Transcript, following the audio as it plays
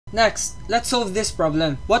Next, let's solve this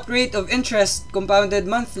problem. What rate of interest compounded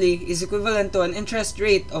monthly is equivalent to an interest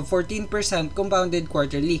rate of 14% compounded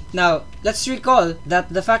quarterly? Now, let's recall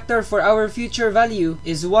that the factor for our future value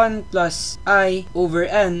is 1 plus I over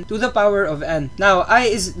n to the power of n. Now,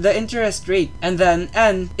 I is the interest rate, and then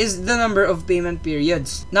n is the number of payment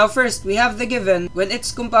periods. Now, first, we have the given when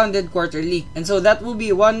it's compounded quarterly, and so that will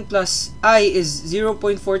be 1 plus I is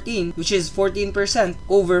 0.14, which is 14%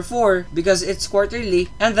 over 4 because it's quarterly,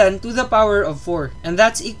 and then to the power of 4, and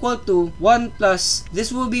that's equal to 1 plus,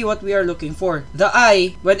 this will be what we are looking for, the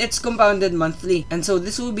I when it's compounded monthly, and so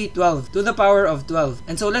this will be 12 to the power of 12.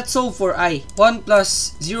 And so let's solve for I. 1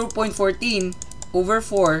 plus 0.14 over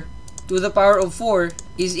 4 to the power of 4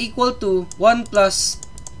 is equal to 1 plus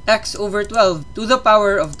x over 12 to the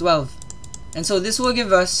power of 12. And so this will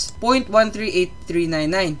give us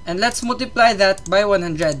 0.138399, and let's multiply that by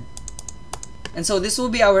 100. And so this will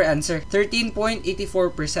be our answer,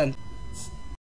 13.84%.